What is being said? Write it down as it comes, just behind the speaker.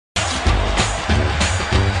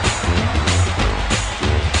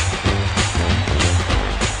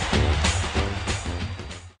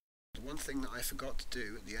I forgot to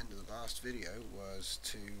do at the end of the last video was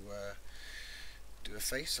to do a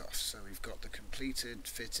face-off. So we've got the completed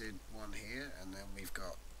fitted one here, and then we've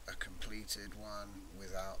got a completed one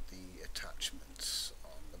without the attachments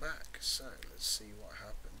on the back. So let's see what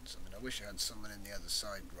happens. I mean, I wish I had someone in the other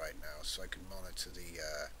side right now so I could monitor the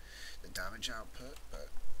damage output, but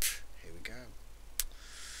here we go.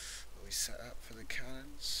 Are we set up for the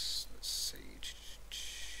cannons? Let's see.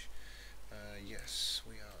 Yes,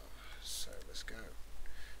 we are. So let's go.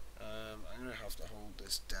 I'm going to have to hold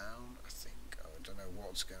this down, I think. I don't know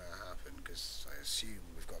what's going to happen because I assume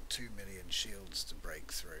we've got 2 million shields to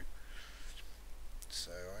break through.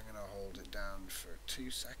 So I'm going to hold it down for 2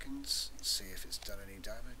 seconds and see if it's done any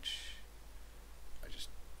damage.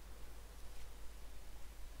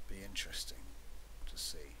 Be interesting to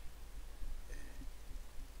see.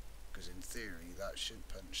 Because in theory that should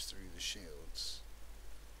punch through the shields.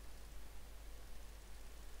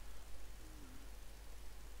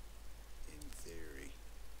 In theory.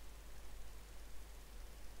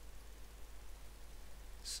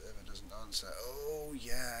 Server doesn't answer. Oh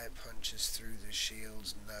yeah, it punches through the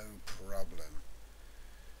shields, no problem.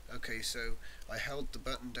 Okay, so I held the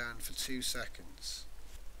button down for 2 seconds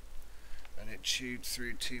and it chewed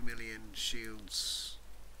through 2 million shields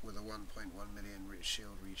with a 1.1 million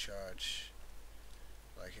shield recharge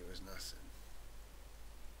like it was nothing.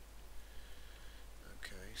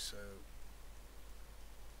 Okay, so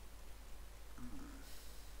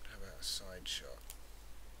how about a side shot?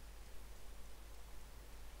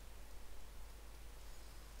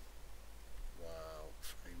 Wow,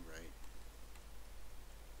 frame rate.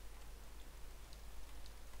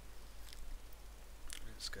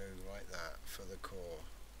 Let's go like that for the core.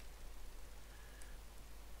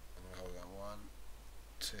 I'm going to hold on 1,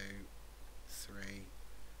 2, 3,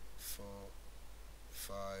 4,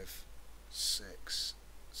 5, 6,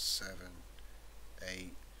 7,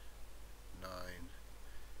 8, 9,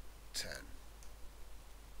 10.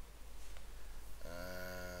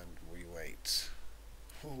 And we wait.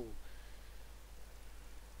 Ooh.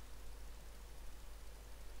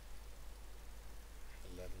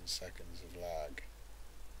 11 seconds of lag.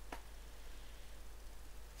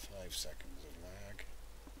 5 seconds of lag.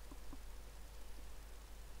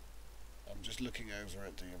 I'm just looking over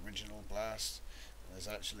at the original blast, and there's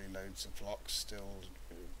actually loads of blocks still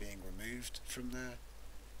being removed from there.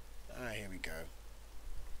 Here we go.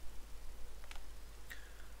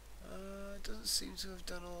 It doesn't seem to have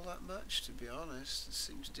done all that much, to be honest. It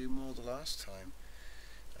seemed to do more the last time.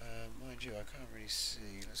 Mind you, I can't really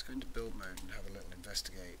see. Let's go into build mode and have a little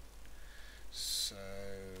investigate. So,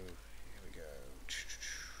 here we go.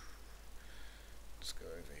 Let's go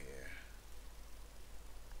over here.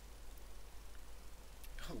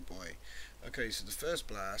 Oh boy. Okay, so the first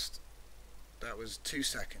blast, that was 2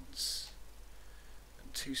 seconds.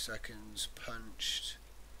 And 2 seconds punched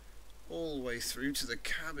all the way through to the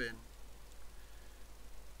cabin.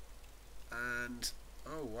 And,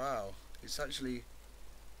 oh wow, it's actually,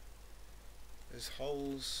 there's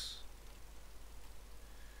holes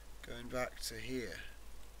going back to here.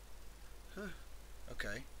 Huh,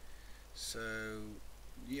 okay. So,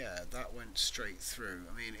 yeah, that went straight through.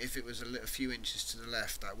 I mean, if it was a few inches to the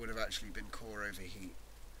left, that would have actually been core overheat.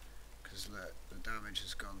 Because look, the damage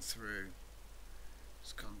has gone through.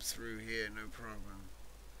 It's come through here, no problem.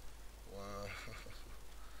 Wow.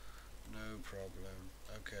 No problem.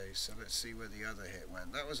 Okay, so let's see where the other hit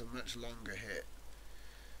went. That was a much longer hit.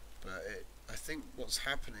 But I think what's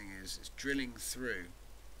happening is it's drilling through.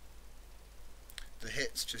 The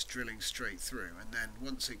hit's just drilling straight through, and then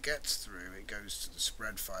once it gets through it goes to the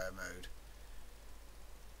spread fire mode,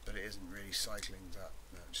 but it isn't really cycling that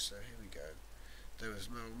much. So here we go. There was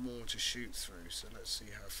more to shoot through, so let's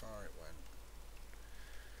see how far it went.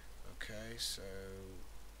 Okay, so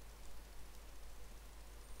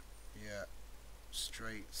yeah,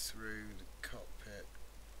 straight through the cockpit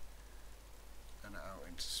and out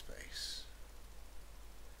into space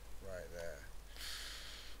right there.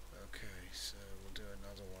 Okay, so we'll do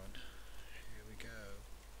another one. Here we go.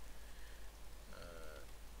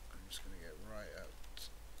 I'm just going to get right up.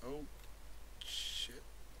 Oh, shit.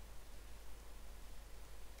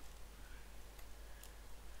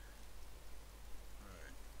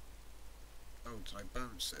 Right. Oh, did I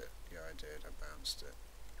bounce it? Yeah, I did. I bounced it.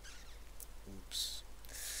 Oops.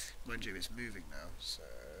 Mind you, it's moving now, so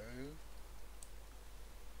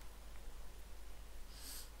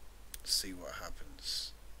let's see what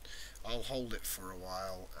happens. I'll hold it for a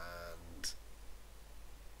while and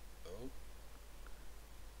oh,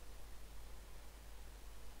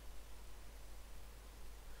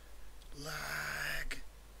 lag.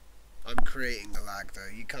 I'm creating the lag though,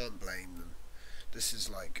 you can't blame them. this is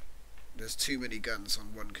like, there's too many guns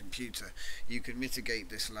on one computer. You can mitigate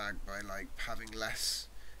this lag by like having less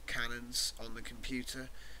cannons on the computer,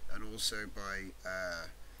 and also by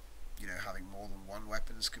you know, having more than one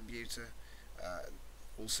weapons computer.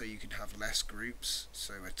 Also, you can have less groups,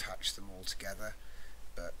 so attach them all together.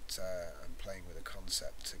 But I'm playing with a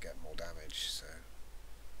concept to get more damage, so.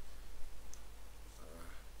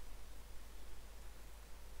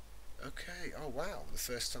 Okay, oh wow, the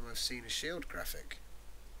first time I've seen a shield graphic.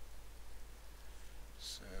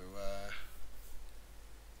 So,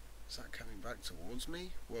 is that coming back towards me?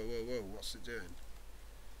 Whoa, whoa, whoa, what's it doing?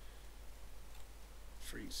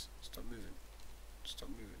 Freeze, stop moving, stop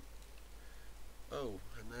moving. Oh,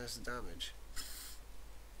 and there's the damage.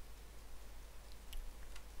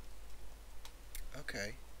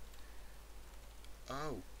 Okay.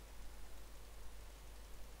 Oh.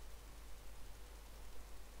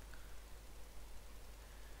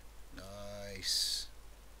 Nice.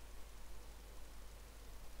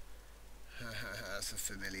 That's a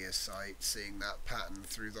familiar sight, seeing that pattern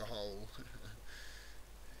through the hole.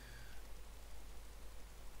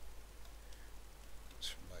 It's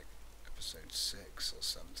from like episode 6 or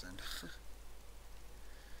something.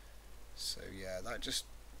 So yeah, that just,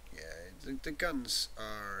 yeah, the guns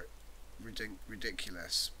are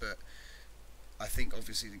ridiculous, but I think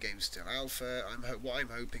obviously the game's still alpha. What I'm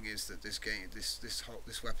hoping is that this game,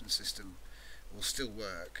 this weapon system, will still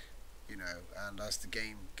work, you know, and as the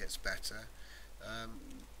game gets better,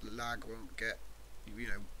 lag won't get, you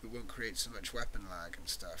know, it won't create so much weapon lag and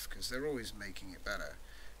stuff, because they're always making it better.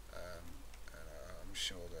 And I'm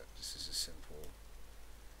sure that this isn't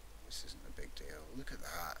a big deal. Look at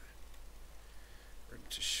that.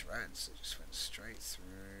 Ripped to shreds. It just went straight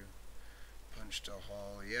through. Punched a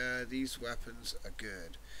hole. Yeah, these weapons are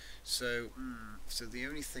good. So, so the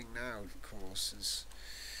only thing now, of course, is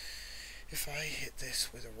if I hit this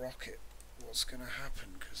with a rocket, what's going to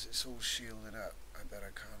happen? Because it's all shielded up. I bet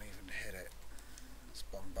I can't even hit it. Let's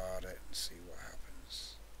bombard it and see what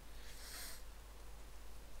happens.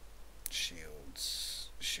 Shields.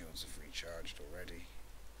 The shields have recharged already.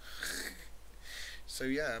 So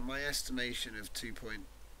yeah, my estimation of 2.7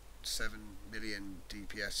 million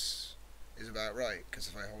DPS is about right, because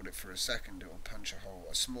if I hold it for a second, it will punch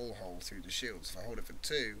a small hole through the shields. If I hold it for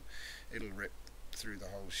 2, it'll rip through the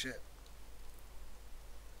whole ship.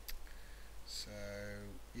 So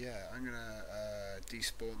yeah, I'm gonna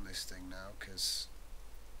despawn this thing now, because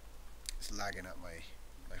it's lagging up my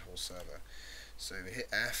whole server. So we hit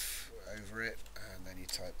F over it, and then you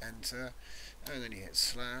type enter, and then you hit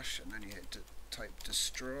slash, and then you hit type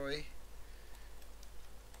destroy,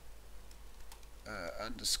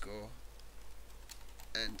 underscore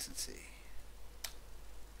entity,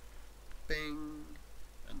 bing,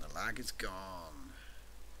 and the lag is gone.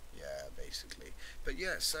 Yeah, basically. But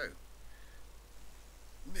yeah, so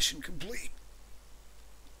mission complete.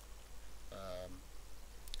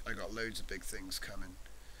 I got loads of big things coming.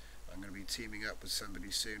 I'm going to be teaming up with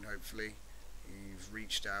somebody soon, hopefully. You've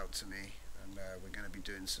reached out to me, and we're going to be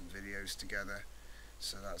doing some videos together,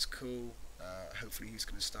 so that's cool. Hopefully he's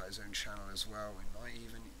going to start his own channel as well. We might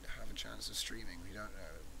even have a chance of streaming, we don't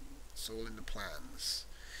know. It's all in the plans.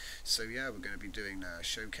 So yeah, we're going to be doing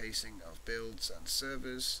showcasing of builds and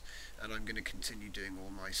servers, and I'm going to continue doing all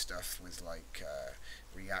my stuff with like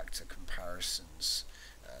reactor comparisons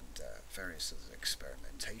and various other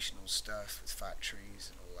experimentational stuff with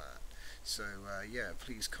factories and all that. So yeah,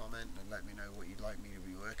 please comment and let me know what you'd like me to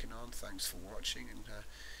be working on. Thanks for watching, and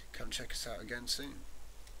come check us out again soon.